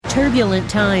Turbulent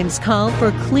times call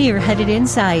for clear-headed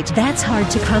insight. That's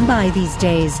hard to come by these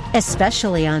days,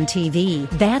 especially on TV.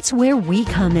 That's where we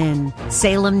come in.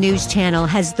 Salem News Channel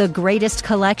has the greatest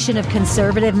collection of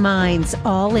conservative minds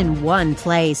all in one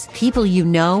place. People you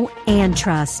know and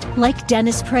trust, like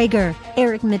Dennis Prager,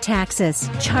 Eric Metaxas,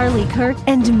 Charlie Kirk,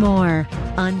 and more.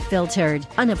 Unfiltered,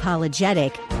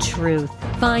 unapologetic truth.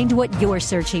 Find what you're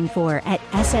searching for at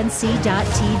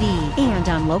snc.tv and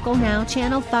on Local Now,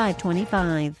 Channel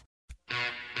 525.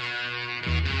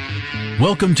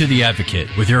 Welcome to The Advocate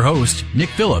with your host, Nick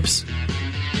Phillips.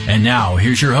 And now,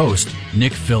 here's your host,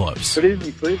 Nick Phillips. Good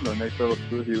evening, Cleveland. Nick Phillips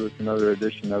with you with another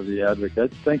edition of The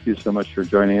Advocate. Thank you so much for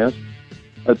joining us.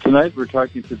 Tonight, we're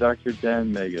talking to Dr.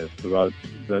 Dan Magus about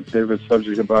the favorite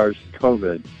subject of ours,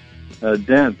 COVID.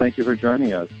 Dan, thank you for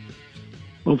joining us.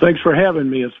 Well, thanks for having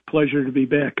me. It's a pleasure to be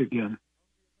back again.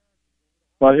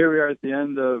 Well, here we are at the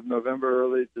end of November,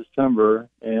 early December,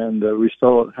 and we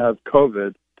still have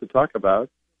COVID to talk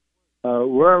about.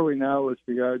 Where are we now with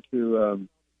regard to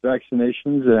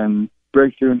vaccinations and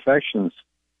breakthrough infections?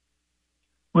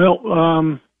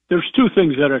 Well, there's two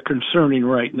things that are concerning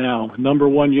right now. Number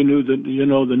one, the new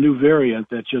variant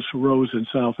that just rose in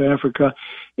South Africa,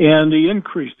 and the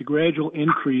gradual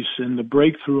increase in the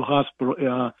breakthrough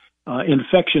hospital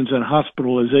infections and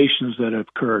hospitalizations that have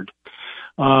occurred.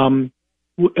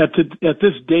 At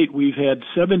this date, we've had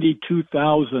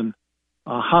 72,000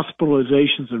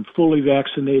 hospitalizations in fully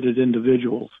vaccinated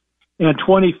individuals and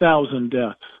 20,000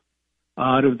 deaths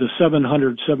out of the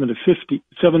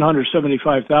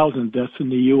 775,000 deaths in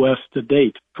the U.S. to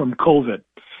date from COVID.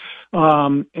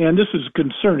 And this is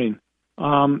concerning.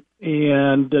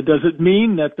 And does it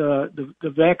mean that the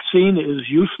vaccine is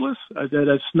useless, that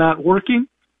it's not working?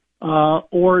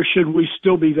 Or should we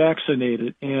still be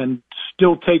vaccinated and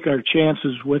still take our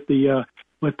chances with the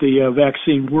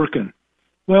vaccine working?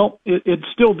 Well, it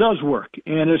still does work,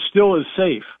 and it still is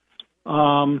safe.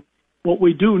 What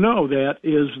we do know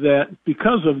is that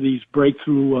because of these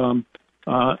breakthrough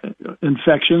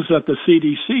infections, that the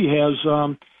CDC has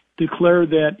declared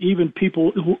that even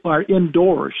people who are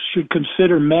indoors should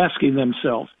consider masking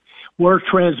themselves where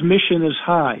transmission is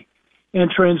high. And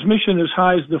transmission is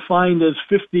high is defined as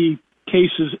 50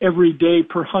 cases every day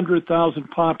per 100,000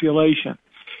 population.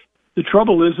 The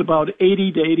trouble is about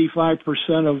 80 to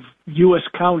 85% of U.S.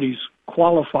 counties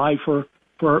qualify for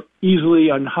easily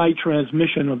and high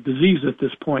transmission of disease at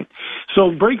this point.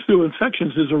 So breakthrough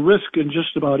infections is a risk in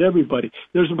just about everybody.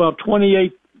 There's about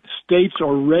 28 states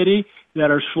already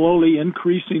that are slowly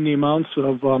increasing the amounts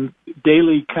of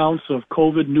daily counts of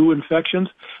COVID new infections,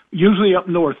 usually up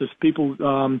north as people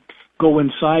go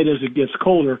inside as it gets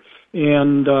colder,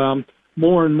 and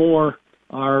more and more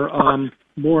are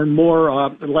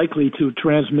likely to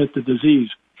transmit the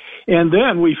disease. And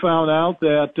then we found out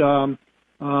that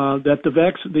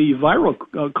the viral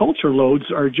culture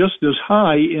loads are just as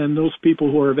high in those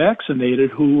people who are vaccinated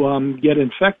who get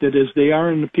infected as they are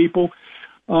in the people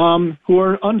who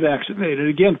are unvaccinated.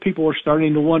 Again, people are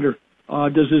starting to wonder,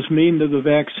 does this mean that the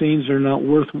vaccines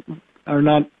are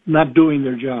not doing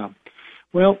their job?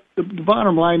 Well, the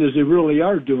bottom line is they really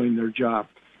are doing their job.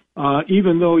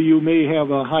 Even though you may have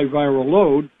a high viral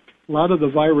load, a lot of the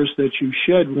virus that you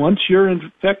shed once you're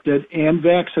infected and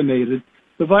vaccinated,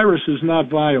 the virus is not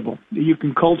viable. You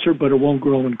can culture, but it won't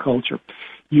grow in culture.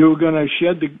 You're going to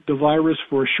shed the virus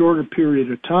for a shorter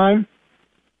period of time,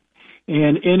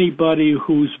 and anybody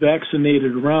who's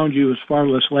vaccinated around you is far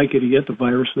less likely to get the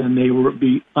virus than they would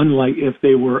be if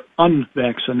they were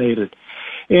unvaccinated.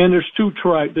 And there's two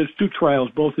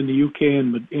trials, both in the UK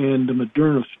and the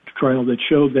Moderna trial, that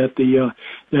showed that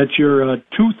that you're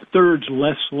 2/3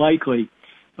 less likely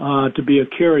to be a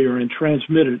carrier and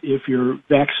transmit it if you're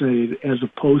vaccinated as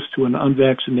opposed to an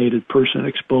unvaccinated person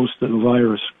exposed to the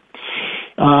virus.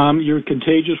 You're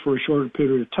contagious for a shorter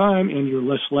period of time, and you're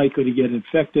less likely to get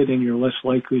infected, and you're less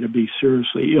likely to be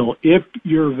seriously ill if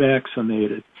you're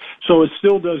vaccinated. So it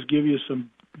still does give you some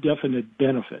definite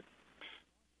benefit.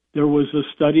 There was a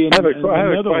study in the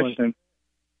Netherlands. Question.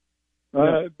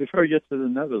 Before we get to the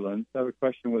Netherlands, I have a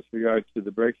question with regard to the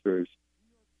breakthroughs.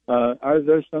 Are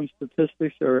there some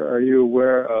statistics, or are you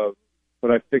aware of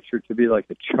what I picture to be like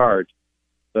a chart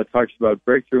that talks about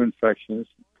breakthrough infections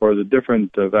for the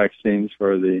different vaccines,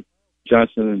 for the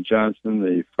Johnson & Johnson,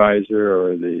 the Pfizer,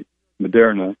 or the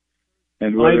Moderna?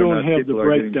 And I don't have the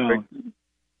breakdown.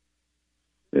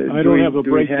 I don't have a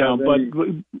breakdown,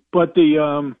 but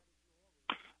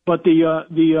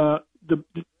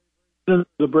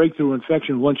the breakthrough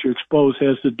infection, once you're exposed,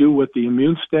 has to do with the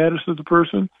immune status of the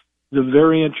person, the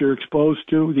variant you're exposed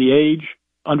to, the age,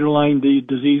 underlying the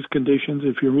disease conditions,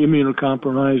 if you're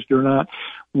immunocompromised or not.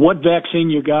 what vaccine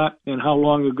you got and how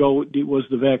long ago was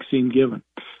the vaccine given.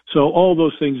 So all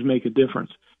those things make a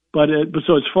difference. But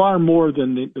so it's far more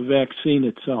than the vaccine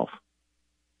itself.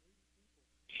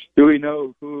 Do we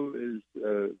know who is,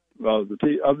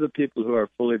 of the people who are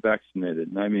fully vaccinated,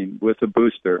 and I mean with a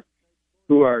booster,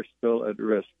 who are still at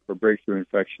risk for breakthrough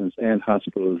infections and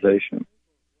hospitalization?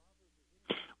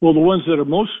 Well, the ones that are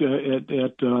most at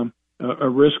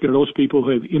risk are those people who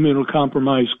have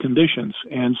immunocompromised conditions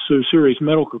and serious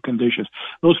medical conditions.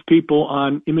 Those people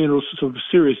on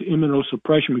serious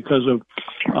immunosuppression because of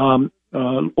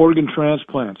organ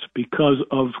transplants, because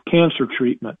of cancer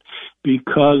treatment,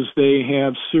 because they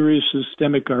have serious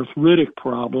systemic arthritic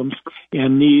problems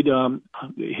and need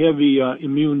heavy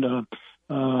immune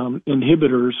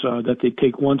inhibitors that they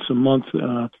take once a month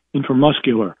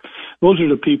intramuscular. Those are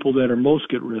the people that are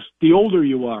most at risk. The older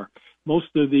you are,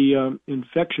 most of the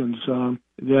infections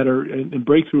that are in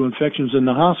breakthrough infections in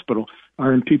the hospital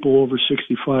are in people over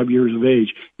 65 years of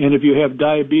age. And if you have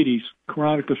diabetes,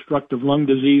 chronic obstructive lung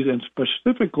disease, and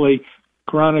specifically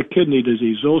chronic kidney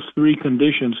disease, those three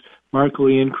conditions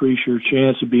markedly increase your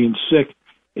chance of being sick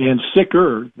and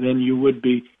sicker than you would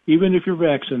be even if you're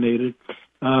vaccinated,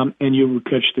 and you would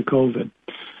catch the COVID.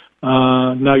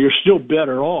 Now, you're still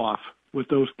better off with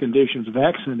those conditions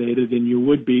vaccinated than you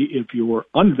would be if you were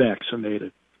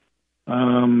unvaccinated.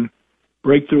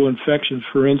 Breakthrough infections,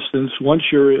 for instance, once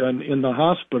you're in the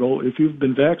hospital, if you've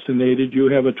been vaccinated,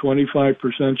 you have a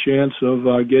 25% chance of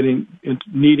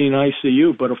needing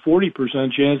ICU, but a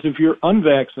 40% chance if you're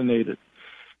unvaccinated.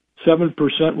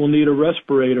 7% will need a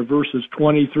respirator versus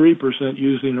 23%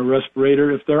 using a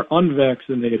respirator if they're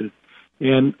unvaccinated.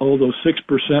 And although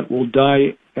 6% will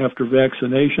die after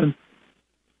vaccination,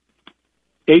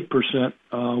 8%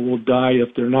 will die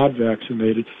if they're not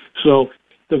vaccinated. So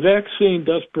the vaccine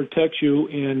does protect you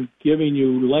in giving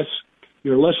you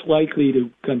you're less likely to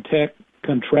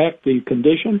contract the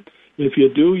condition. If you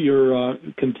do, you're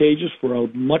contagious for a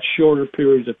much shorter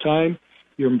period of time.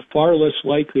 You're far less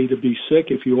likely to be sick.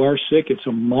 If you are sick, it's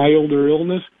a milder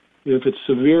illness. If it's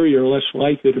severe, you're less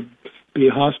likely to be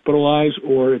hospitalized,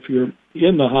 or if you're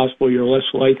in the hospital, you're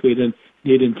less likely to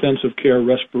need intensive care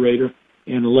respirator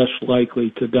and less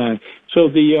likely to die. So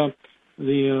the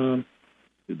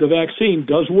vaccine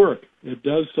does work. It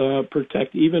does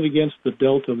protect even against the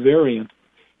Delta variant.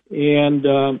 And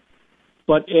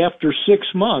but after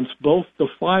 6 months, both the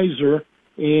Pfizer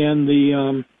and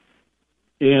the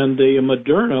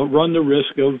Moderna run the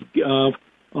risk of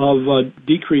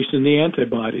decrease in the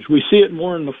antibodies. We see it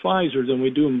more in the Pfizer than we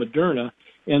do in Moderna,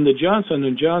 and the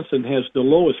Johnson & Johnson has the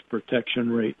lowest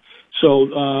protection rate. So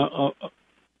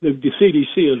the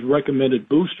CDC has recommended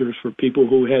boosters for people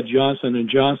who had Johnson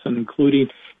 & Johnson, including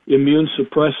immune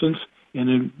suppressants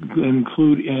and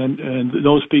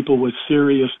those people with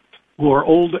who are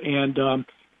old and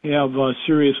have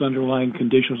serious underlying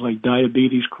conditions like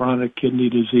diabetes, chronic kidney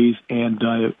disease, and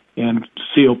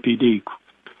COPD.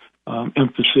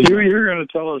 Emphysema. You're going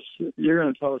to tell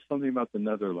us something about the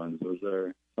Netherlands. Was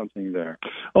there something there?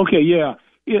 Okay, yeah.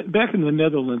 Back in the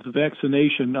Netherlands, the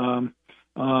vaccination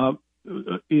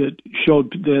it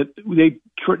showed that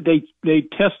they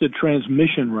tested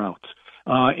transmission routes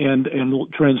and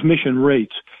transmission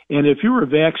rates, and if you were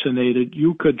vaccinated,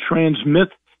 you could transmit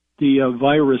the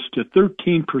virus to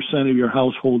 13% of your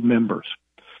household members.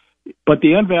 But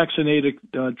the unvaccinated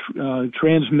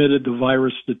transmitted the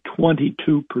virus to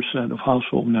 22% of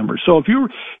household members. So if you're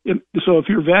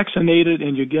vaccinated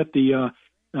and you get the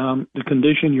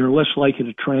condition, you're less likely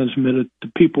to transmit it to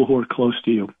people who are close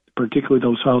to you, particularly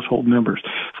those household members.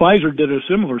 Pfizer did a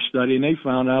similar study, and they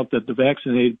found out that the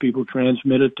vaccinated people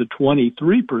transmitted to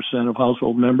 23% of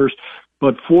household members,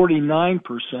 but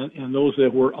 49% in those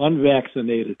that were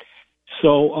unvaccinated.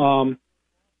 So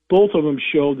both of them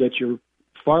showed that you're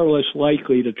far less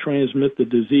likely to transmit the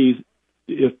disease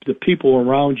if the people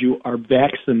around you are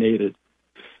vaccinated.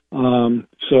 So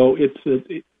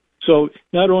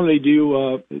not only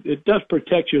it does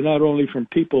protect you not only from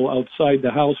people outside the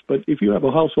house, but if you have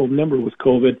a household member with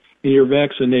COVID and you're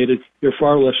vaccinated, you're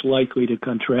far less likely to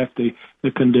contract the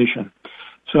condition.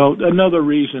 So another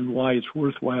reason why it's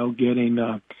worthwhile getting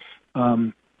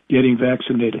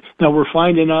vaccinated. Now we're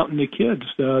finding out in the kids,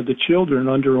 the children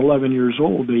under 11 years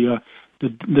old, the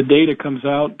data comes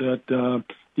out that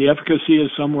the efficacy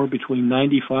is somewhere between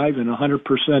 95 and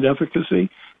 100% efficacy,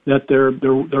 that they're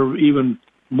even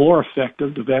more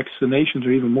effective. The vaccinations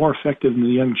are even more effective in the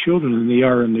young children than they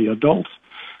are in the adults.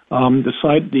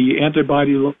 The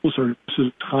antibody levels are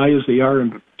as high as they are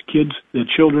in the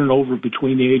children over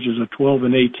between the ages of 12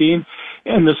 and 18,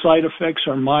 and the side effects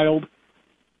are mild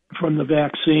from the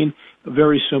vaccine,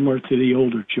 very similar to the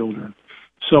older children.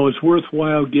 So it's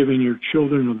worthwhile giving your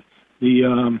children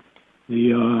the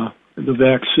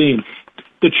vaccine.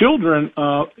 The children,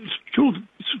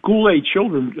 school-age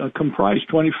children, comprise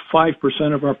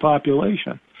 25% of our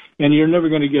population, and you're never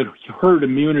going to get herd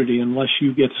immunity unless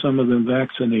you get some of them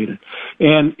vaccinated.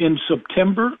 And in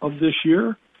September of this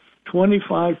year,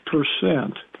 25%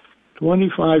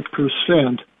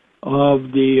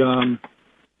 of the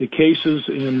cases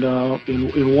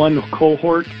in one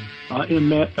cohort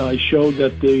showed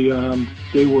that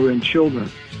they were in children.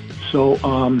 So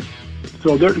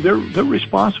they're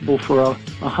responsible for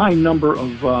a high number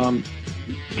of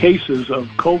cases of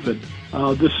COVID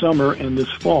this summer and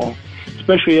this fall,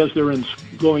 especially as they're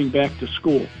going back to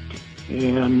school.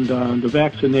 And the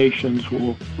vaccinations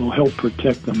will help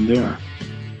protect them there.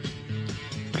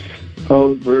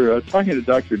 Well, we're talking to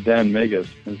Dr. Dan Megas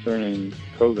concerning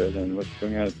COVID and what's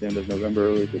going on at the end of November,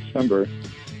 early December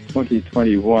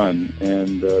 2021,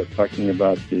 and talking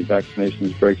about the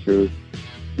vaccinations breakthrough,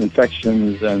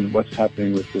 infections, and what's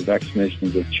happening with the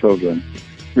vaccinations of children.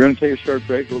 We're going to take a short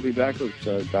break. We'll be back with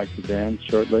Dr. Dan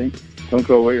shortly. Don't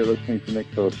go away. You're listening to Nick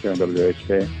Phillips here on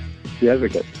WHK, The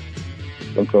Advocate.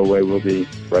 Don't go away. We'll be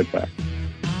right back.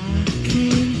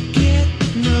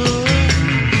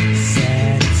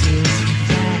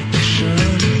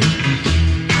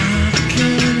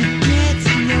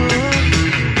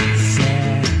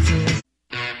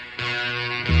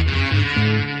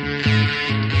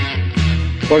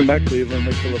 Welcome back, Cleveland.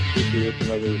 Nick Phillips here with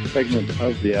another segment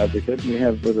of The Advocate. We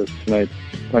have with us tonight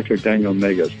Dr. Daniel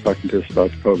Megas talking to us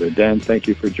about COVID. Dan, thank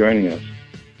you for joining us.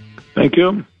 Thank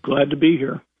you. Glad to be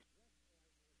here.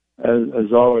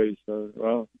 As always,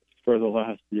 for the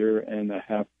last year and a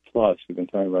half plus, we've been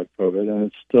talking about COVID, and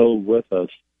it's still with us.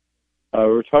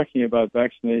 We're talking about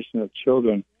vaccination of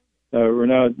children. We're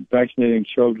now vaccinating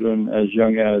children as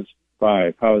young as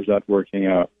 5. How is that working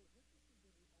out?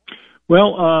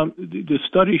 Well, the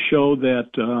studies show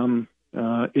that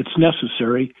it's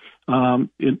necessary. At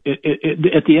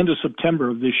the end of September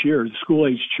of this year, the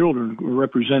school-age children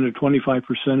represented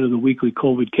 25% of the weekly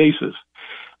COVID cases,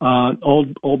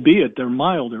 albeit they're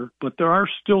milder, but there are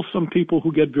still some people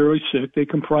who get very sick. They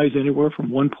comprise anywhere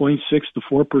from 1.6 to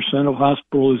 4% of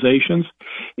hospitalizations,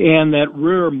 and that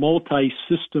rare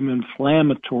multi-system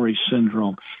inflammatory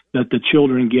syndrome that the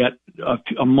children get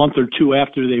a month or two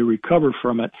after they recover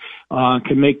from it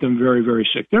can make them very, very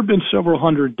sick. There have been several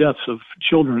hundred deaths of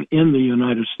children in the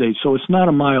United States, so it's not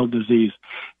a mild disease.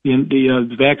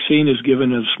 The vaccine is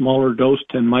given at a smaller dose,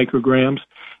 10 micrograms,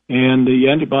 and the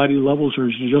antibody levels are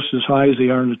just as high as they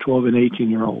are in the 12 and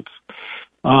 18-year-olds.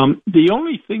 The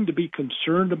only thing to be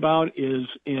concerned about is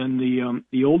in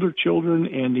the older children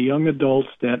and the young adults,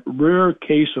 that rare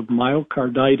case of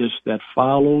myocarditis that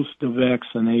follows the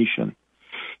vaccination.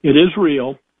 It is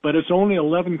real, but it's only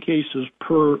 11 cases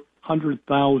per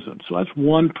 100,000, so that's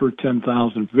 1 per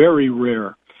 10,000, very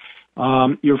rare.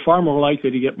 You're far more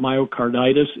likely to get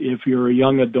myocarditis if you're a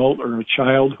young adult or a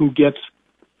child who gets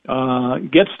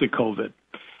the COVID,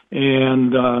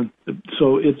 and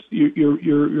so it's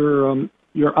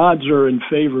your odds are in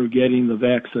favor of getting the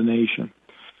vaccination.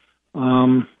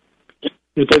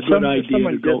 It's a good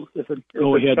idea to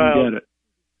go ahead and get it.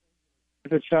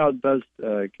 If a child does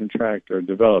contract or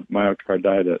develop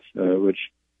myocarditis, which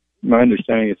my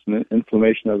understanding is an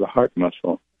inflammation of the heart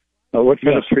muscle, what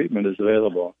kind of treatment is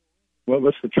available?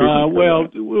 What's the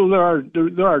treatment?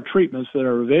 There are treatments that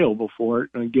are available for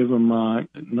it. Give them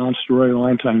non-steroidal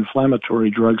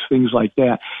anti-inflammatory drugs, things like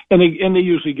that, and they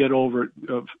usually get over it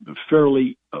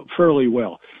fairly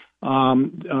well.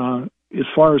 As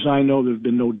far as I know, there've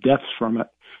been no deaths from it.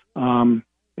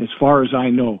 As far as I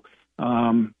know,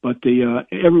 but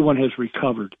everyone has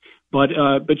recovered. But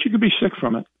you can be sick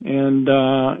from it, and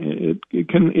it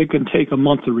can take a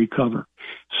month to recover.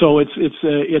 So it's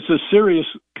a serious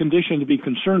condition to be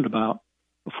concerned about.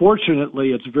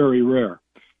 Fortunately, it's very rare,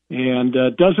 and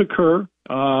does occur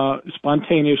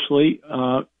spontaneously,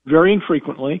 very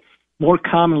infrequently. More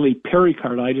commonly,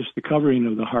 pericarditis, the covering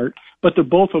of the heart, but they're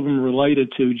both of them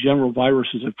related to general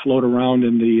viruses that float around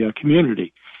in the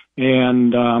community.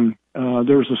 And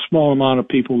there's a small amount of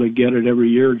people that get it every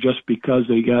year just because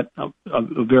they got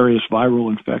a various viral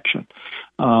infection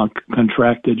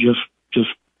contracted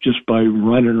just by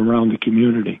running around the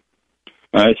community.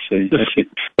 I see.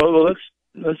 Well,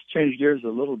 let's change gears a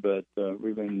little bit.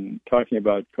 We've been talking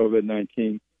about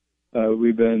COVID-19.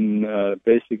 We've been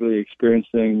basically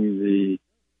experiencing the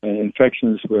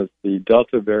infections with the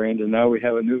Delta variant, and now we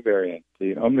have a new variant,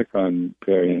 the Omicron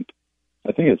variant.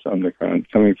 I think it's Omicron,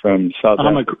 coming from South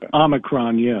Africa.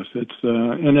 Omicron, yes. It's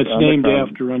named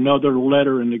after another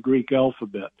letter in the Greek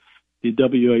alphabet. the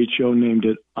WHO named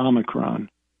it Omicron.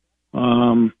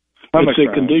 Omicron. It's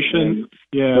a condition,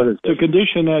 it's a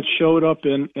condition that showed up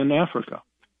in Africa,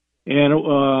 and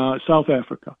South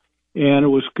Africa, and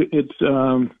it's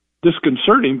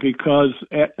disconcerting because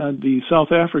the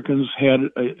South Africans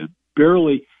had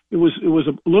it was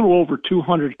a little over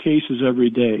 200 cases every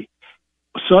day.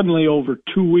 Suddenly, over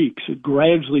 2 weeks, it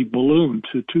gradually ballooned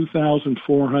to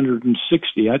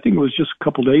 2,460. I think it was just a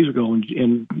couple days ago.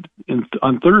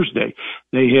 On Thursday,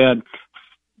 they had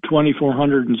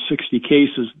 2,460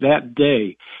 cases that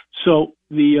day. So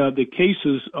the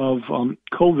cases of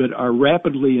COVID are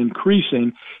rapidly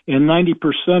increasing, and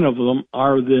 90% of them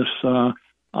are this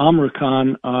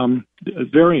Omicron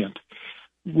variant.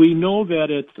 We know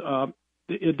that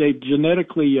they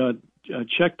genetically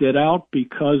checked it out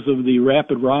because of the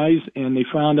rapid rise, and they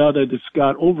found out that it's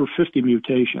got over 50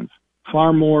 mutations,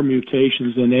 far more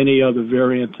mutations than any other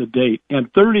variant to date,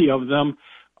 and 30 of them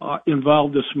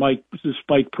involve the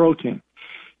spike protein.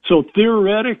 So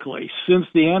theoretically, since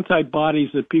the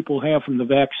antibodies that people have from the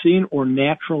vaccine or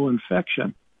natural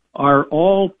infection are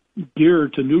all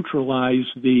geared to neutralize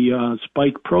the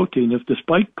spike protein, if the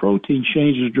spike protein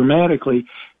changes dramatically,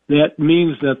 that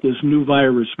means that this new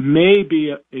virus may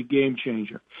be a game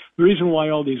changer. The reason why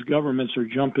all these governments are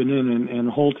jumping in and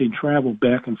halting travel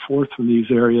back and forth from these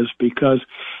areas, because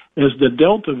as the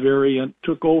Delta variant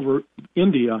took over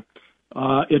India,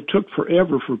 it took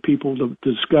forever for people to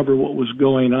discover what was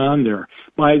going on there.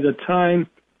 By the time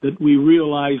that we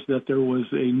realized that there was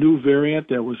a new variant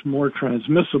that was more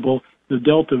transmissible, the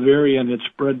Delta variant had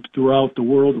spread throughout the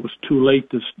world. It was too late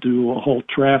to halt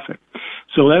traffic.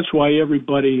 So that's why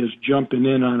everybody is jumping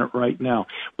in on it right now.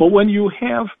 But when you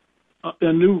have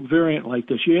a new variant like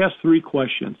this, you ask three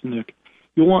questions, Nick.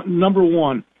 You want, number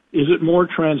one, is it more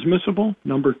transmissible?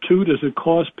 Number two, does it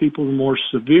cause people more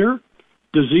severe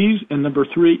disease? And number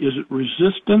three, is it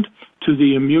resistant to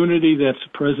the immunity that's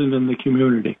present in the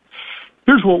community?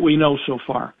 Here's what we know so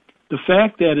far. The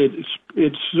fact that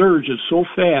it surges so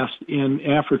fast in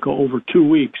Africa over 2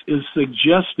 weeks is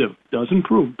suggestive, doesn't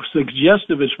prove,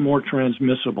 suggestive it's more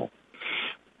transmissible.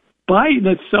 By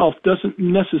itself doesn't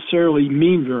necessarily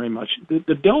mean very much.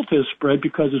 The Delta is spread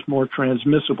because it's more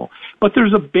transmissible. But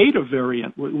there's a Beta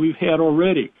variant we've had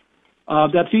already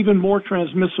that's even more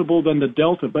transmissible than the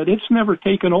Delta, but it's never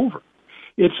taken over.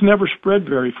 It's never spread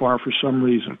very far for some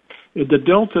reason. The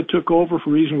Delta took over for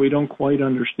a reason we don't quite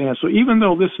understand. So even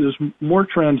though this is more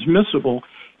transmissible,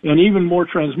 and even more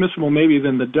transmissible maybe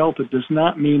than the Delta, does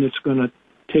not mean it's going to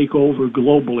take over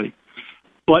globally.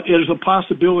 But there's a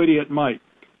possibility it might,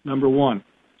 number one.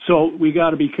 So we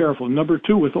got to be careful. Number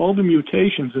two, with all the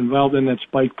mutations involved in that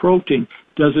spike protein,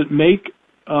 does it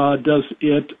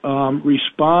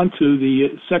respond to the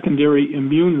secondary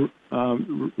immune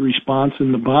response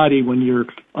in the body when you're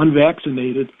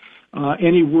unvaccinated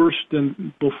any worse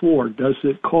than before? Does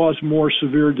it cause more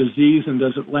severe disease, and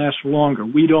does it last longer?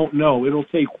 We don't know. It'll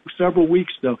take several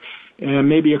weeks, though, and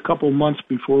maybe a couple months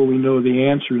before we know the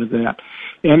answer to that.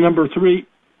 And number three,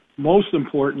 most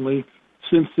importantly,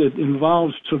 since it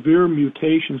involves severe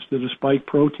mutations to the spike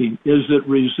protein, is it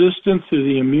resistant to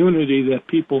the immunity that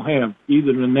people have,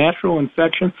 either the natural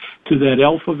infection to that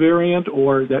alpha variant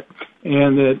or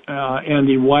and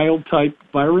the wild type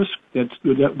virus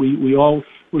that we all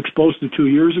were exposed to 2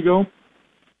 years ago?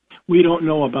 We don't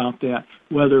know about that,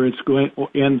 whether it's going,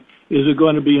 and is it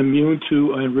going to be immune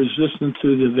to and resistant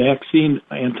to the vaccine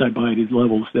antibody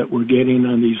levels that we're getting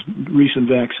on these recent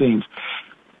vaccines.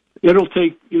 It'll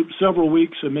take several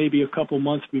weeks or maybe a couple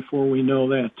months before we know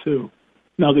that, too.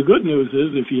 Now, the good news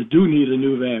is if you do need a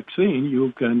new vaccine,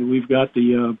 we've got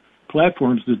the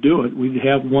platforms to do it. We'd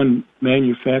have one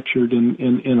manufactured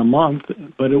in a month,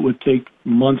 but it would take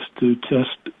months to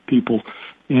test people,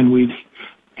 and we'd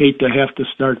hate to have to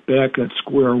start back at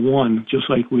square one, just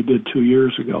like we did 2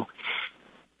 years ago.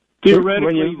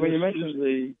 Theoretically, when you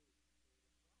mentioned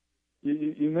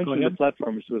You mentioned the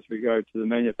platforms with regard to the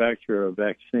manufacturer of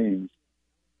vaccines.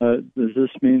 Does this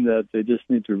mean that they just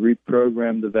need to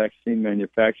reprogram the vaccine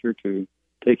manufacturer to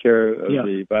take care of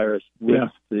the virus with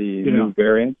the new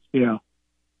variants? Yeah,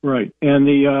 right. And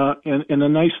the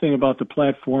nice thing about the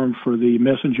platform for the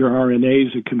messenger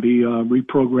RNAs, it can be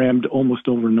reprogrammed almost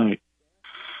overnight.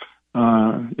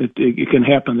 It can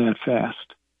happen that fast.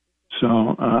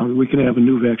 So we can have a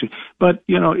new vaccine. But,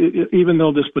 even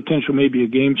though this potential may be a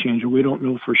game changer, we don't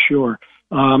know for sure.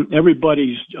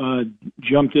 Everybody's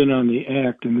jumped in on the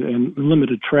act and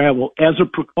limited travel. As a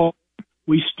precaution,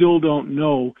 we still don't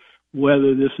know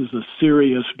whether this is a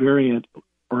serious variant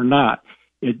or not.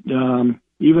 Even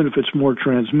if it's more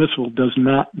transmissible, does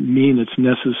not mean it's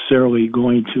necessarily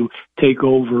going to take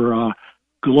over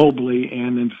globally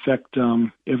and infect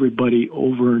everybody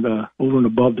over and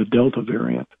above the Delta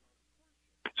variant.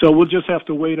 So we'll just have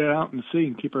to wait it out and see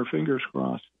and keep our fingers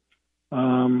crossed.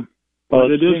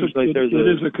 But it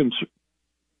is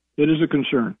a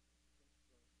concern.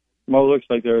 Well, it looks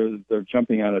like they're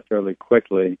jumping on it fairly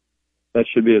quickly. That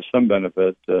should be of some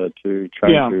benefit to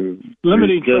trying to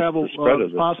limiting travel. The spread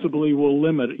of possibly will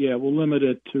limit. Yeah, we'll limit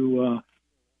it to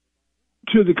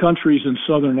the countries in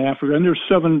southern Africa, and there's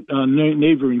 7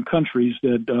 neighboring countries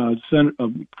that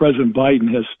President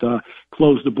Biden has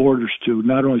closed the borders to.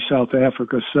 Not only South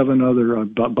Africa, 7 other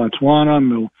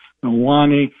Botswana,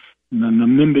 Mwanza,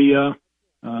 Namibia,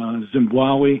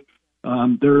 Zimbabwe.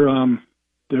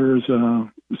 There's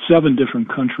 7 different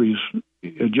countries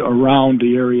around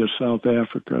the area of South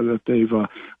Africa that they've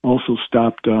also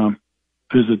stopped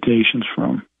visitations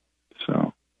from.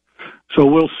 So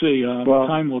we'll see.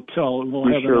 Time will tell. We'll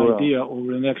have an idea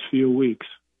over the next few weeks.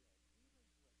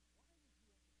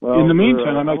 Well, in the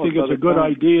meantime, I think it's a good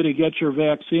idea to get your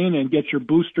vaccine and get your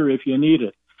booster if you need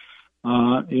it.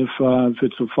 If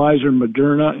it's a Pfizer,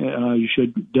 Moderna, you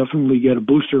should definitely get a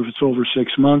booster if it's over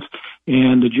 6 months.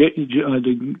 And the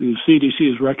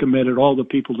CDC has recommended all the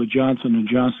people to Johnson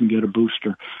 & Johnson get a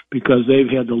booster because they've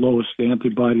had the lowest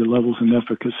antibody levels and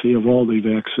efficacy of all the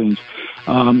vaccines.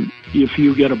 If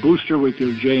you get a booster with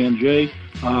your J&J,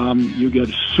 you get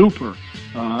a super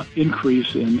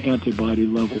increase in antibody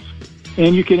levels.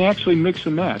 And you can actually mix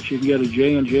and match. You can get a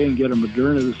J&J and get a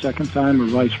Moderna the second time or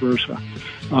vice versa,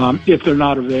 if they're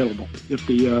not available, if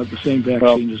the same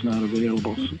vaccine is not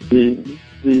available.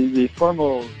 The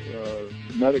formal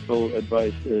medical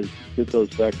advice is get those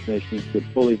vaccinations, get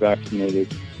fully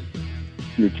vaccinated,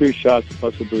 your 2 shots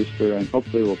plus a booster, and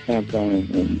hopefully we'll tamp down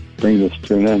and bring this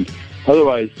to an end.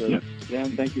 Otherwise,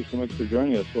 Dan, thank you so much for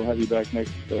joining us. We'll have you back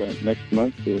next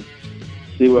month to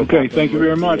see what Okay, thank you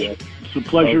very much. It's a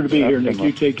pleasure to be here, Nick.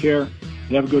 You take care.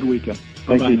 Have a good weekend.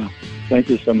 Bye-bye now. Thank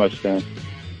you so much, Dan.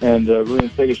 And we're going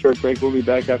to take a short break. We'll be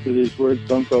back after these words.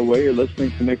 Don't go away. You're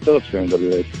listening to Nick Phillips here on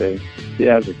WHK, The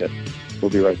Advocate. We'll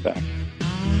be right back.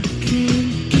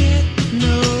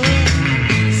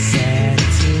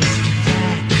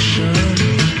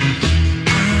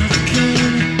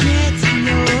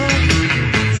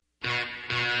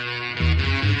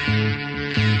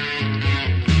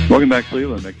 Welcome back,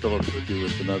 Cleveland. Nick Phillips with you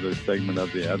with another segment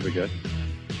of The Advocate.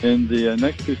 In the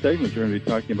next 2 segments, we're going to be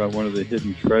talking about one of the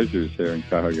hidden treasures here in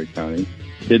Cuyahoga County,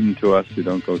 hidden to us who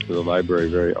don't go to the library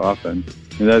very often,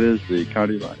 and that is the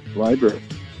county library.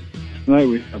 Tonight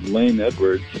we have Lane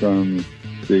Edwards from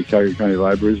the Cuyahoga County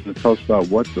Libraries to tell us about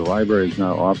what the library is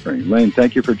now offering. Lane,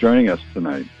 thank you for joining us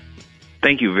tonight.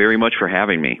 Thank you very much for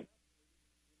having me.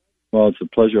 Well, it's a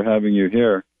pleasure having you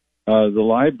here. The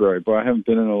library, boy, I haven't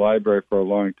been in a library for a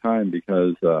long time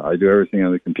because I do everything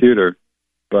on the computer.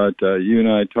 But you and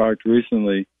I talked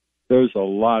recently. There's a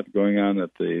lot going on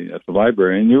at the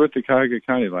library, and you're at the Cuyahoga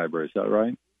County Library. Is that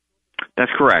right?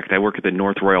 That's correct. I work at the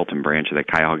North Royalton branch of the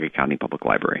Cuyahoga County Public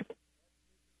Library.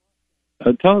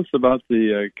 Tell us about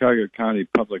the Cuyahoga County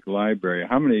Public Library.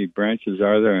 How many branches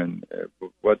are there, and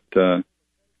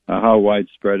how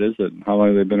widespread is it, and how long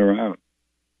have they been around?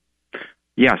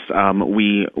 Yes,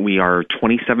 we are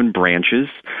 27 branches.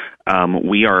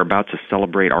 We are about to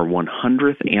celebrate our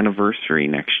 100th anniversary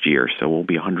next year, so we'll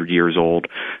be 100 years old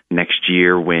next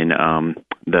year when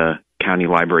the county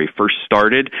library first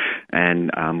started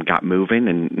and got moving,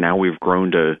 and now we've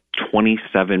grown to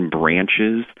 27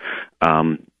 branches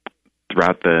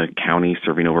throughout the county,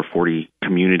 serving over 40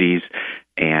 communities,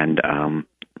 and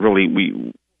really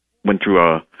we went through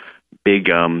a big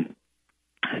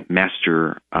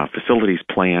master facilities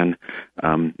plan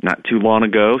not too long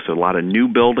ago, so a lot of new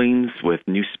buildings with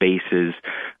new spaces,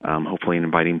 hopefully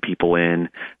inviting people in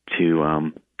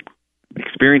to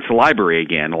experience the library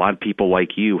again. A lot of people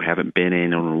like you haven't been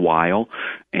in a while,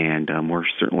 and we're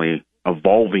certainly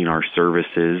evolving our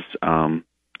services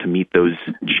to meet those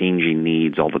changing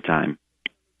needs all the time.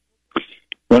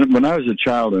 When I was a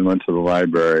child and went to the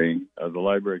library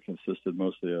consisted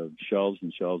mostly of shelves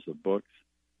and shelves of books,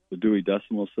 the Dewey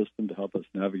Decimal System to help us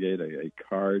navigate a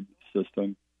card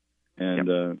system,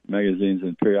 and magazines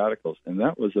and periodicals, and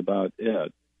that was about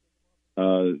it.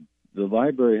 The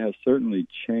library has certainly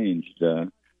changed. Do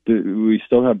we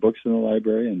still have books in the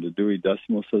library, and the Dewey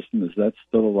Decimal System, is that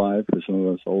still alive for some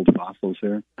of us old fossils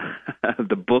here?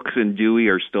 The books in Dewey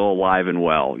are still alive and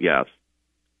well, yes.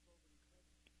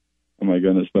 Oh, my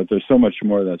goodness, but there's so much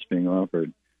more that's being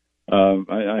offered.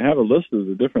 I have a list of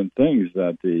the different things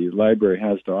that the library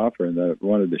has to offer and that I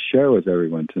wanted to share with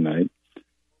everyone tonight.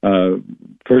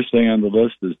 First thing on the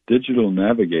list is digital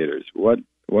navigators. What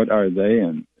are they,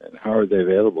 and how are they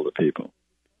available to people?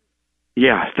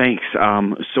 Yeah, thanks.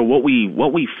 So what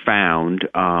we found,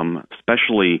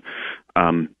 especially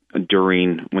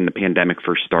during when the pandemic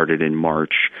first started in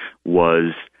March,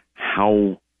 was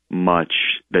how much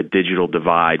the digital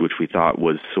divide, which we thought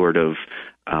was sort of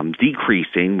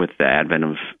decreasing with the advent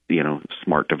of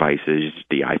smart devices,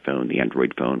 the iPhone, the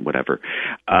Android phone, whatever.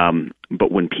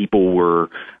 But when people were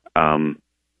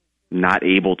not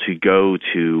able to go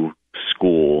to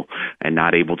school and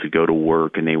not able to go to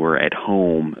work, and they were at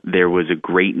home, there was a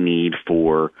great need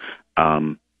for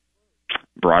broadband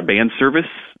service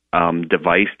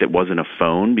device that wasn't a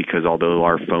phone, because although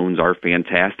our phones are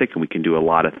fantastic and we can do a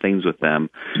lot of things with them,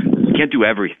 you can't do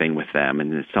everything with them,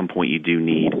 and at some point you do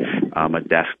need a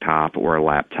desktop or a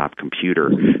laptop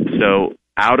computer. So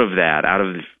out of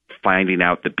finding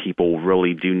out that people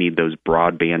really do need those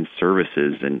broadband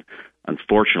services, and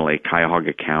unfortunately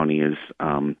Cuyahoga County is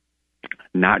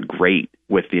not great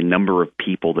with the number of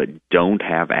people that don't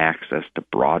have access to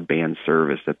broadband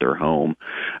service at their home.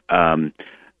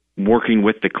 Working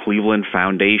with the Cleveland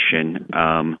Foundation,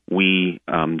 we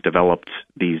developed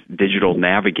these digital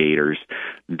navigators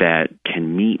that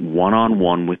can meet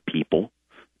one-on-one with people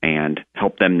and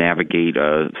help them navigate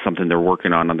something they're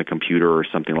working on the computer or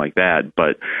something like that.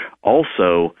 But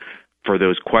also for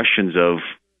those questions of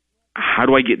how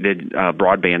do I get the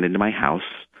broadband into my house?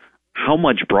 How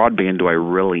much broadband do I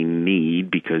really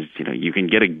need? Because you can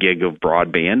get a gig of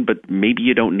broadband, but maybe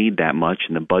you don't need that much,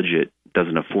 and the budget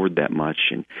doesn't afford that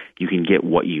much, and you can get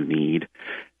what you need.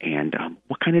 And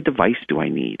what kind of device do I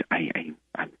need? A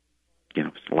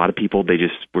lot of people, they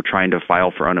just were trying to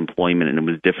file for unemployment, and it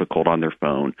was difficult on their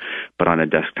phone, but on a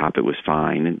desktop it was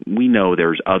fine. And we know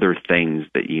there's other things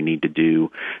that you need to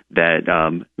do that a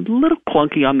little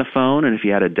clunky on the phone, and if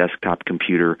you had a desktop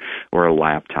computer or a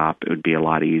laptop, it would be a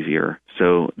lot easier.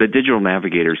 So the digital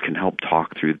navigators can help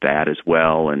talk through that as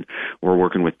well, and we're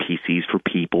working with PCs for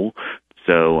people.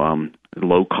 So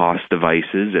low-cost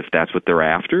devices, if that's what they're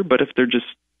after. But if they're just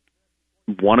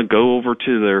want to go over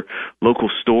to their local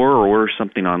store or order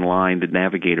something online, the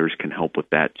navigators can help with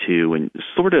that too, and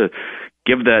sort of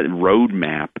give that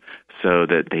roadmap so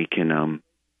that they can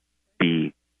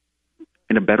be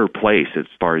in a better place as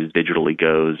far as digitally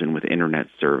goes and with internet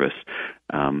service.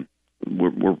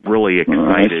 We're really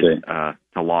excited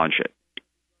to launch it.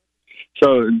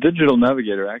 So digital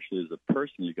navigator actually is a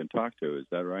person you can talk to, is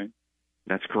that right?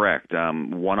 That's correct.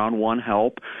 One-on-one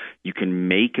help. You can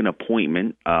make an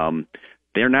appointment.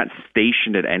 They're not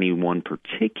stationed at any one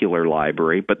particular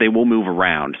library, but they will move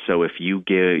around. So if you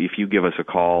give us a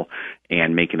call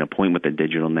and make an appointment with a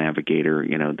digital navigator,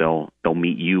 they'll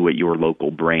meet you at your local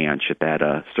branch at that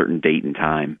certain date and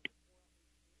time.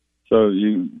 So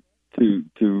to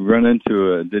run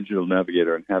into a digital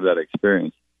navigator and have that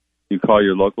experience, you call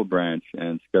your local branch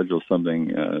and schedule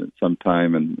something, some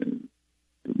time and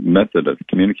method of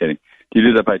communicating. Do you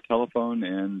do that by telephone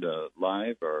and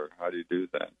live, or how do you do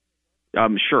that?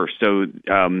 Sure. So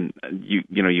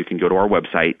you can go to our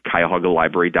website,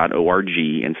 cuyahoga-library.org,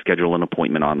 and schedule an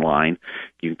appointment online.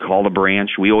 You can call the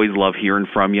branch. We always love hearing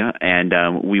from you, and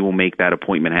we will make that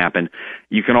appointment happen.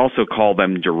 You can also call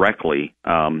them directly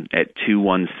at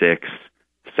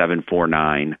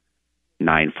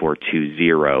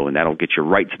 216-749-9420, and that'll get you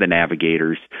right to the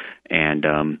navigators. And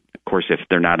of course, if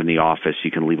they're not in the office,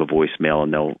 you can leave a voicemail,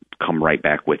 and they'll come right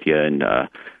back with you and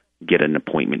get an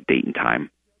appointment date and time.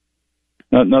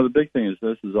 Now, the big thing is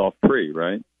this is all free,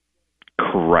 right?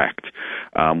 Correct.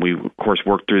 We, of course,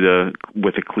 work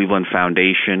with the Cleveland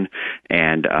Foundation,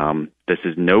 and this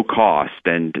is no cost,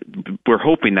 and we're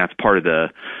hoping that's part of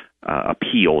the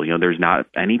appeal. There's not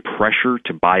any pressure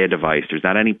to buy a device. There's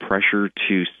not any pressure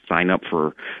to sign up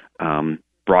for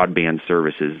broadband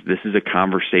services. This is a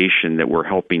conversation that we're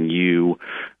helping you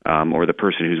or the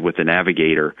person who's with the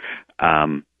navigator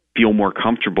feel more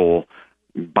comfortable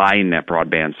buying that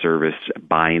broadband service,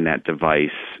 buying that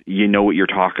device. You know what you're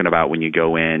talking about when you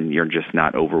go in. You're just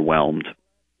not overwhelmed.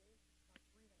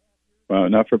 Well,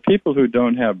 now for people who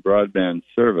don't have broadband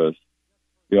service,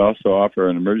 you also offer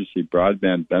an emergency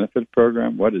broadband benefit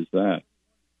program. What is that?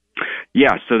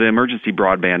 Yeah, so the emergency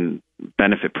broadband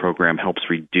benefit program helps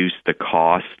reduce the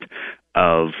cost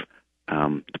of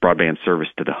the broadband service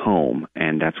to the home,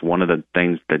 and that's one of the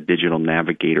things that digital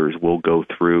navigators will go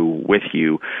through with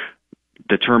you.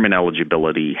 Determine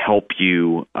eligibility, help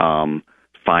you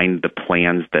find the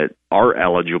plans that are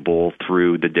eligible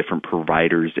through the different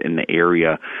providers in the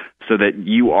area so that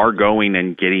you are going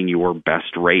and getting your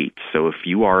best rate. So if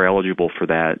you are eligible for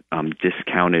that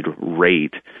discounted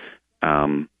rate,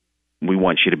 we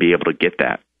want you to be able to get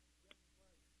that.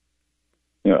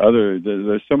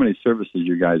 There's so many services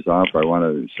you guys offer. I want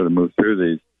to sort of move through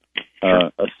these.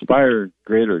 Aspire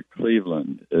Greater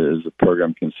Cleveland is a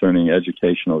program concerning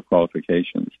educational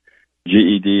qualifications,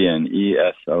 GED and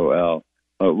ESOL.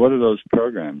 What are those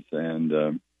programs?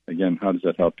 And again, how does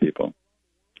that help people?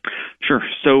 Sure.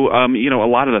 So, a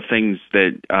lot of the things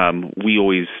that we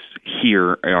always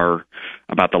hear are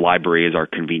about the library is our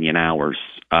convenient hours.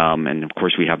 And, of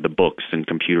course, we have the books and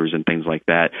computers and things like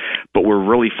that. But we're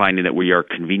really finding that we are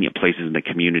convenient places in the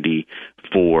community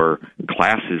for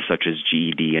classes such as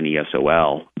GED and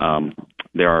ESOL.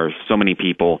 There are so many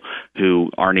people who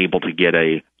aren't able to get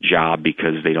a job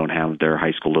because they don't have their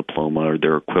high school diploma or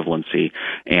their equivalency.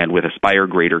 And with Aspire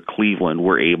Greater Cleveland,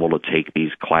 we're able to take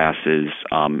these classes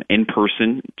in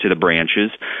person to the branches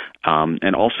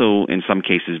and also in some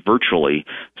cases virtually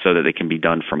so that they can be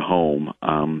done from home.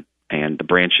 And the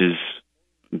branches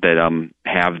that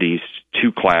have these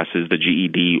two classes, the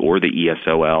GED or the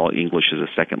ESOL, English as a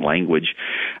second language,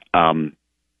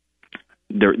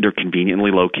 they're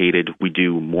conveniently located. We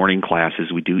do morning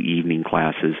classes, we do evening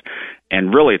classes,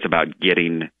 and really it's about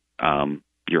getting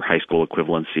your high school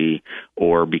equivalency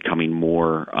or becoming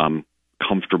more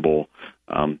comfortable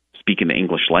speaking the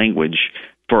English language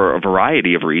for a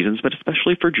variety of reasons, but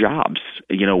especially for jobs.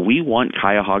 We want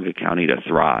Cuyahoga County to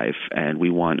thrive, and we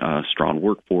want a strong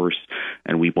workforce,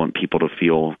 and we want people to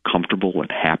feel comfortable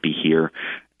and happy here.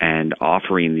 And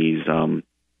offering these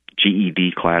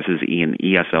GED classes and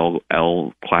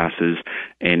ESL classes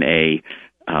in a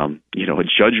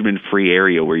judgment-free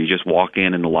area where you just walk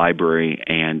in the library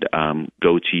and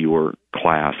go to your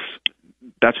class.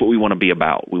 That's what we want to be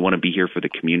about. We want to be here for the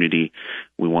community.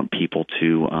 We want people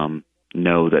to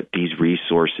know that these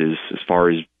resources, as far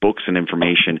as books and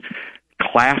information,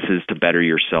 classes to better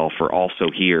yourself are also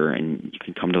here, and you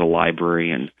can come to the library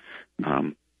and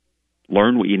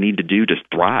learn what you need to do to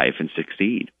thrive and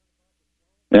succeed.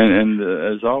 And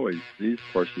as always, these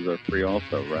courses are free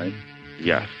also, right?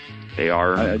 Yes, they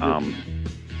are.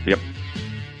 Yep.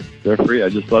 They're free. I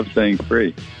just love saying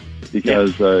free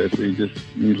because if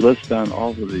you list down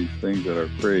all of these things that are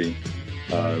free,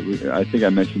 I think I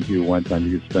mentioned to you one time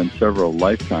you could spend several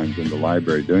lifetimes in the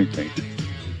library doing things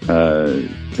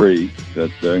free.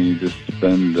 That you just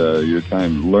spend your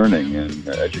time learning and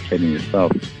educating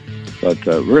yourself. But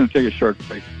we're going to take a short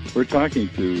break. We're talking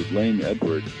to Lane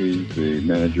Edwards. He's the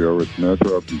manager over at the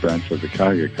Northrop branch of the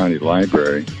Cuyahoga County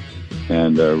Library.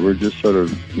 And we're just sort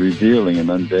of revealing and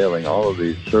unveiling all of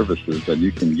these services that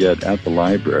you can get at the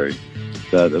library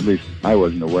that at least I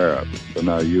wasn't aware of. So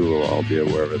now you will all be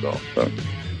aware of it all. So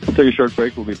we'll take a short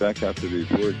break. We'll be back after these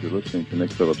words. You're listening to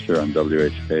Nick Phillips here on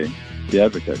WHK, The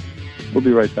Advocate. We'll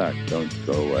be right back. Don't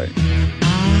go away.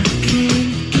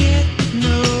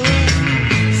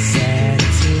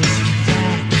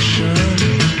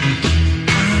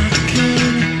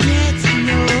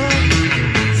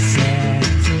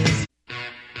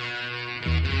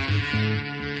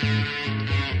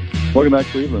 Welcome back,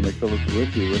 Cleveland. Nick Phillips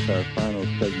with you with our final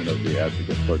segment of The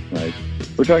Advocate for tonight.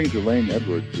 We're talking to Lane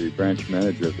Edwards, the branch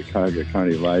manager of the Cuyahoga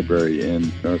County Library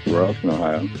in North Royalton,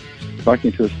 Ohio,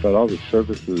 talking to us about all the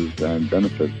services and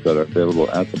benefits that are available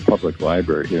at the public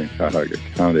library here in Cuyahoga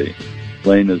County.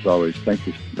 Lane, as always, thank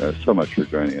you so much for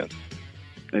joining us.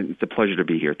 It's a pleasure to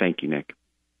be here. Thank you, Nick.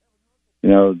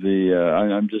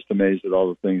 I'm just amazed at all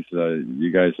the things that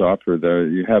you guys offer there.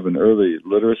 You have an early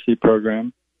literacy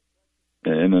program.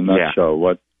 In a nutshell,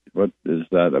 what is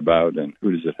that about, and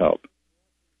who does it help?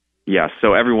 Yeah,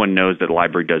 so everyone knows that the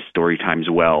library does story times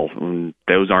well.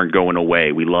 Those aren't going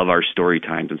away. We love our story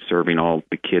times and serving all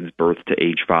the kids birth to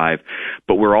age 5.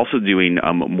 But we're also doing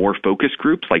more focus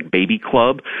groups like Baby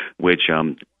Club, which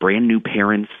brand new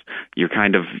parents, you're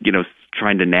kind of,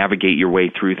 trying to navigate your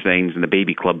way through things, and the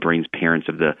Baby Club brings parents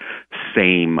of the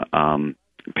same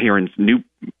parents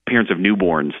of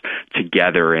newborns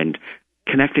together and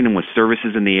connecting them with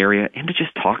services in the area and to just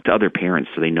talk to other parents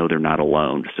so they know they're not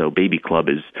alone. So Baby Club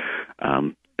has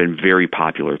been very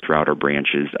popular throughout our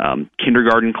branches.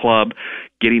 Kindergarten Club,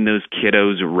 getting those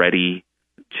kiddos ready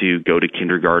to go to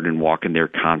kindergarten and walk in there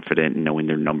confident and knowing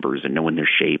their numbers and knowing their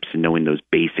shapes and knowing those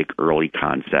basic early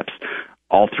concepts.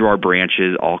 All through our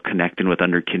branches, all connecting with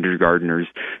under kindergartners,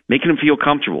 making them feel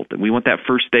comfortable. We want that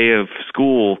first day of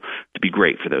school to be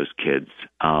great for those kids.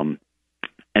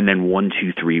 And then 1,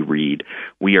 2, 3 read.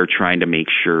 We are trying to make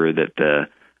sure that the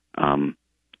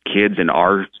kids in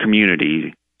our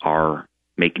community are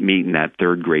meeting that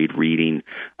 3rd grade reading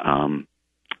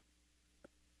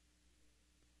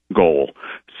goal.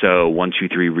 So 1, 2,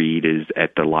 3 read is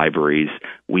at the libraries.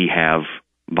 We have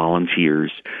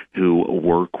volunteers who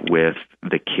work with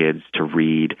the kids to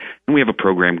read, and we have a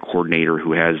program coordinator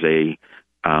who has a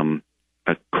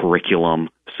curriculum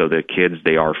So the kids,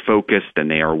 they are focused and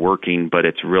they are working, but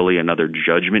it's really another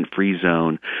judgment-free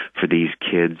zone for these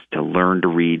kids to learn to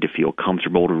read, to feel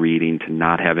comfortable to reading, to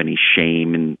not have any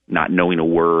shame in not knowing a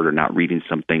word or not reading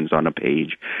some things on a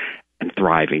page, and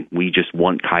thriving. We just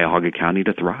want Cuyahoga County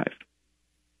to thrive.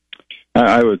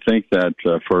 I would think that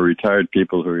for retired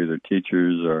people who are either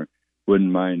teachers or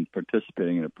wouldn't mind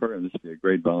participating in a program, this would be a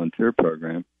great volunteer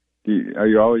program. Are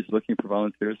you always looking for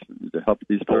volunteers to help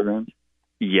these programs?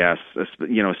 Yes,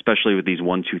 especially with these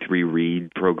 1, 2, 3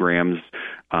 read programs,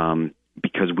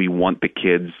 because we want the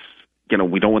kids,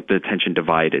 we don't want the attention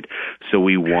divided. So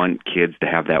we want kids to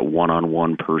have that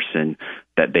one-on-one person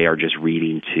that they are just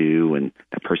reading to, and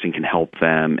that person can help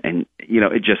them. And,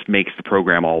 it just makes the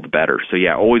program all the better. So,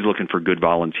 yeah, always looking for good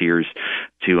volunteers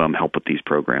to help with these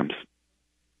programs.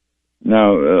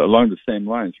 Now, along the same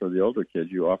lines, for the older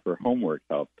kids, you offer homework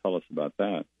help. Tell us about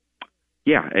that.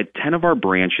 Yeah, at 10 of our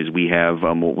branches, we have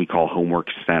what we call homework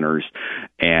centers,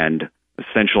 and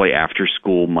essentially after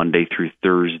school, Monday through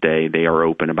Thursday, they are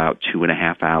open about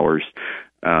 2.5 hours.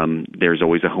 There's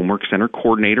always a homework center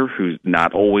coordinator who's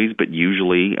not always, but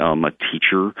usually a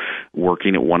teacher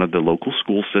working at one of the local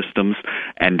school systems,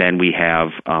 and then we have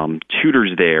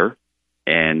tutors there.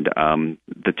 And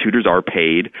the tutors are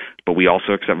paid, but we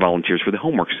also accept volunteers for the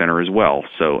homework center as well.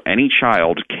 So any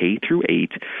child, K through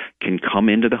 8, can come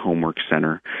into the homework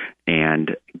center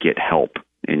and get help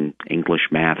in English,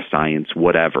 math, science,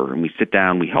 whatever. And we sit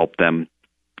down, we help them.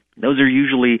 Those are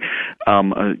usually,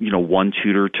 one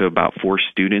tutor to about 4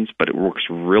 students, but it works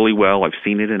really well. I've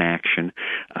seen it in action.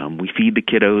 We feed the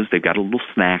kiddos. They've got a little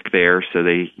snack there, so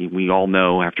we all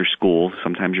know after school,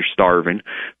 sometimes you're starving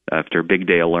after a big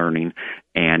day of learning.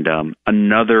 And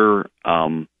another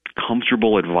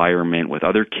comfortable environment with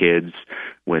other kids,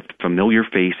 with familiar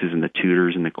faces and the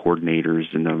tutors and the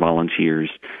coordinators and the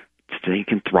volunteers, so they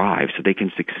can thrive, so they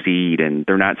can succeed, and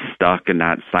they're not stuck and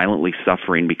not silently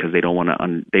suffering because they don't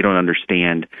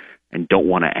understand and don't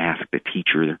want to ask the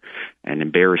teacher and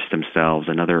embarrass themselves.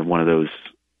 Another one of those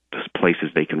places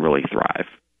they can really thrive.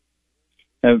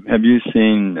 Have you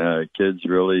seen kids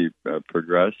really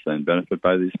progress and benefit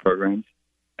by these programs?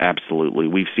 Absolutely.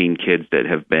 We've seen kids that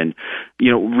have been,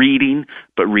 reading,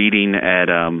 but reading at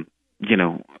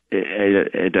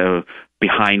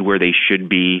behind where they should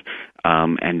be,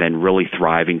 and then really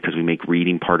thriving because we make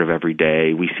reading part of every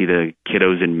day. We see the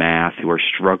kiddos in math who are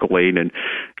struggling, and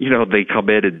they come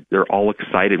in and they're all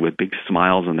excited with big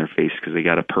smiles on their face because they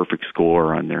got a perfect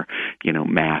score on their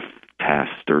math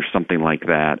test or something like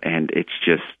that. And it's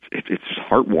just it's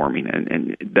heartwarming,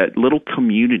 and that little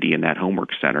community in that homework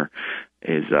center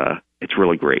is it's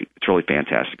really great. It's really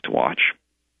fantastic to watch.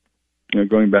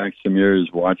 Going back some years,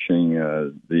 watching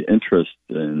the interest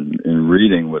in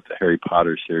reading with the Harry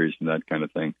Potter series and that kind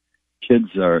of thing,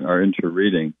 kids are into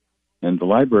reading, and the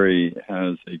library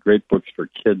has a great books for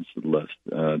kids list.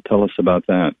 Tell us about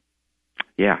that.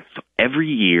 Yeah, so every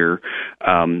year,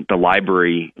 the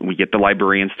library, we get the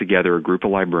librarians together, a group of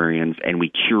librarians, and we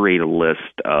curate a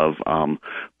list of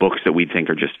books that we think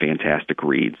are just fantastic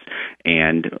reads.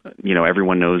 And,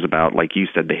 everyone knows about, like you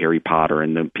said, the Harry Potter,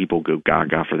 and the people go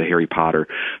gaga for the Harry Potter.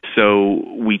 So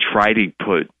we try to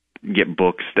get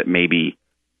books that maybe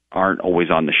aren't always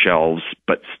on the shelves,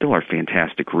 but still are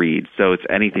fantastic reads. So it's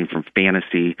anything from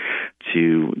fantasy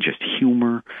to just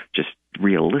humor, just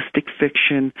realistic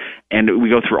fiction, and we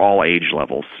go through all age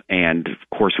levels. And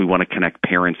of course, we want to connect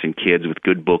parents and kids with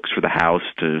good books for the house,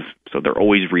 so they're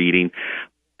always reading.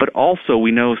 But also,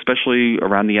 we know, especially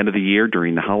around the end of the year,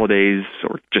 during the holidays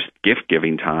or just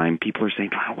gift-giving time, people are saying,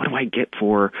 what do I get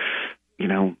for,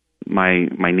 my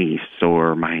niece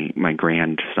or my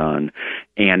grandson?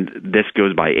 And this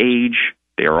goes by age.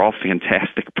 They are all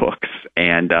fantastic books.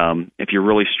 And if you're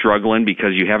really struggling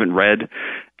because you haven't read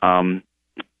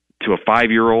to a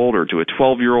 5-year-old or to a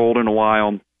 12-year-old in a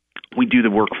while, we do the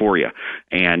work for you.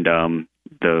 And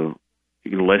the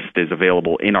list is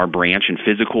available in our branch in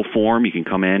physical form. You can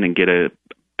come in and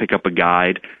pick up a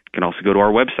guide. You can also go to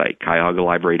our website,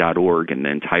 CuyahogaLibrary.org, and the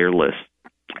entire list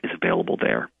is available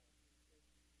there.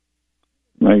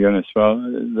 My goodness, well,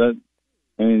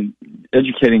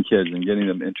 educating kids and getting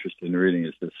them interested in reading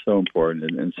is just so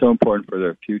important, and so important for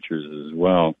their futures as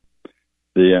well.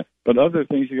 But other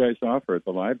things you guys offer at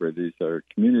the library, these are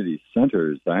community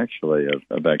centers, actually,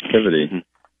 of activity.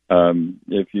 Mm-hmm.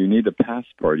 If you need a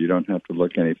passport, you don't have to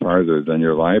look any farther than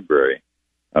your library.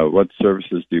 What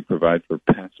services do you provide for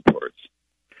passports?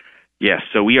 Yes,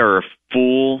 so we are a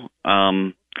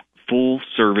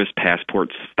full-service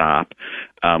passport stop.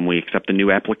 We accept the new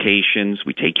applications.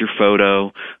 We take your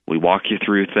photo. We walk you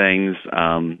through things.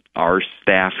 Our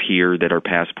staff here that are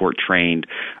passport trained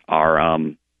are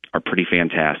are pretty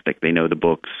fantastic. They know the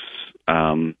books,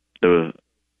 the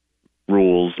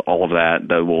rules, all of that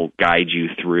will guide you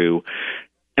through.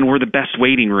 And we're the best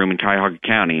waiting room in Cuyahoga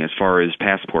County as far as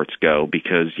passports go,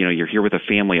 because, you're here with a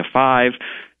family of 5.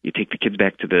 You take the kids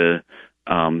back to the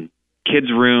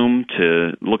kids' room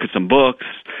to look at some books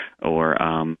or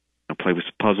play with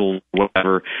some puzzles,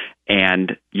 whatever,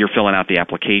 and you're filling out the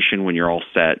application. When you're all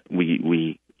set,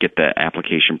 we get the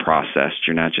application processed.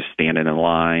 You're not just standing in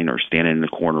line or standing in the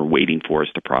corner waiting for us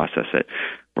to process it.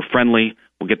 We're friendly.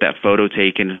 We'll get that photo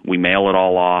taken. We mail it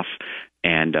all off,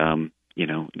 and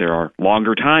there are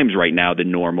longer times right now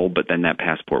than normal, but then that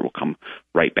passport will come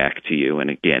right back to you. And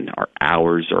again, our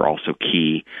hours are also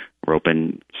key. We're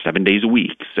open 7 days a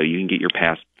week, so you can get your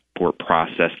passport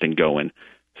processed and going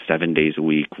 7 days a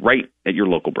week right at your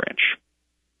local branch.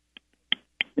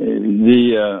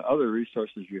 The other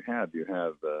resources you have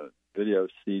video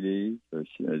CDs or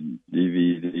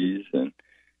DVDs, and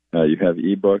you have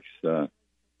ebooks.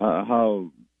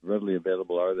 How readily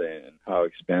available are they, and how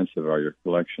expansive are your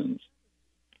collections?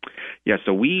 Yeah,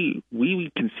 so we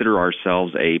consider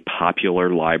ourselves a popular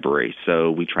library.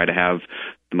 So we try to have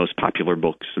the most popular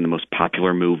books and the most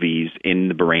popular movies in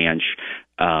the branch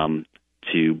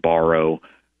to borrow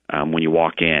when you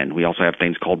walk in. We also have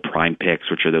things called Prime Picks,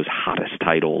 which are those hottest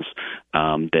titles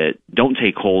that don't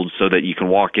take hold, so that you can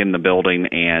walk in the building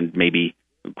and maybe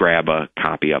grab a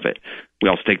copy of it. We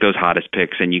also take those hottest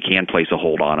picks, and you can place a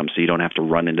hold on them, so you don't have to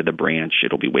run into the branch.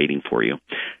 It'll be waiting for you.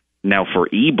 Now, for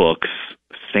ebooks,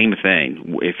 same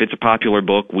thing. If it's a popular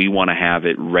book, we want to have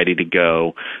it ready to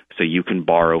go so you can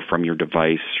borrow from your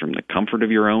device from the comfort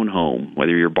of your own home.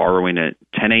 Whether you're borrowing at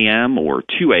 10 a.m. or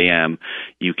 2 a.m.,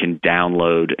 you can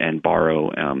download and borrow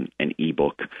an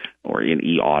ebook or an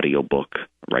e-audio book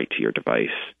right to your device.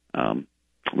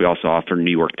 We also offer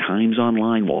New York Times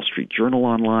online, Wall Street Journal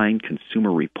online,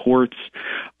 Consumer Reports,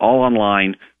 all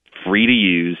online, free to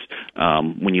use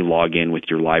when you log in with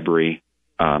your library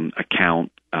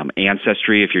account.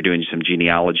 Ancestry, if you're doing some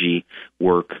genealogy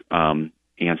work,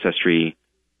 Ancestry,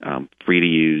 free to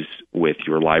use with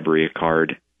your library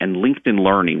card. And LinkedIn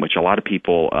Learning, which a lot of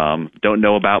people don't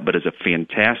know about, but is a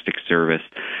fantastic service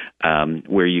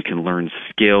where you can learn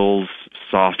skills,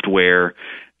 software.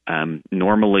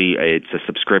 Normally, it's a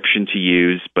subscription to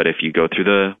use, but if you go through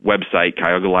the website,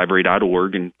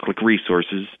 CuyahogaLibrary.org, and click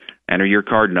Resources, enter your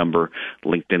card number,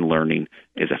 LinkedIn Learning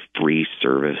is a free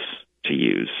service to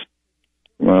use.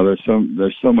 Well,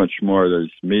 there's so much more.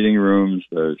 There's meeting rooms,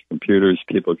 there's computers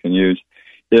people can use.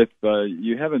 If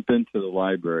you haven't been to the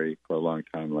library for a long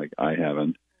time, like I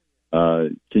haven't,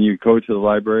 can you go to the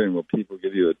library and will people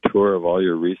give you a tour of all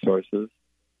your resources?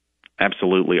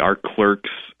 Absolutely. Our clerks,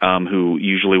 who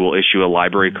usually will issue a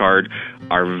library card,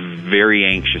 are very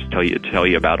anxious to tell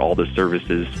you about all the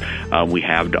services we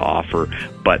have to offer.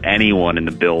 But anyone in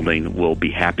the building will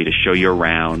be happy to show you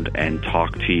around and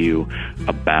talk to you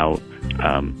about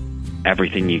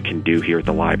everything you can do here at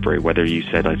the library, whether you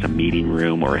said it's a meeting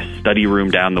room or a study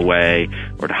room down the way,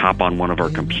 or to hop on one of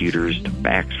our computers, to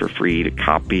fax for free, to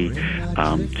copy,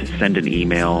 to send an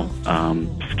email,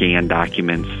 scan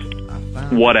documents,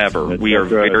 whatever. We are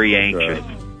very anxious.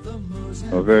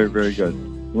 Oh, very, very good.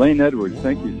 Lane Edwards,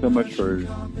 thank you so much for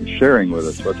sharing with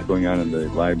us what's going on in the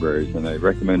libraries, and I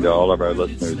recommend to all of our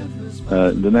listeners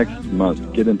the next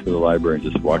month, get into the library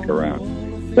and just walk around.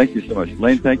 Thank you so much.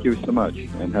 Lane, thank you so much,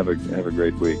 and have a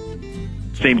great week.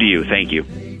 Same to you. Thank you.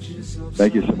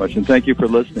 Thank you so much, and thank you for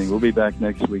listening. We'll be back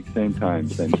next week, same time,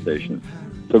 same station.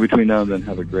 So between now and then,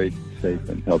 have a great, safe,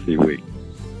 and healthy week.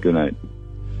 Good night.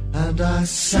 And I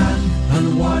sat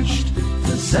and watched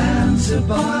the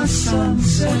Zanzibar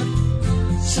sunset,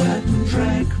 sat and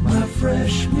drank my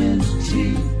fresh mint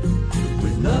tea,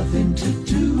 with nothing to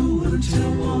do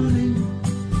until morning,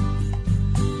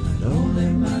 and only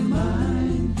my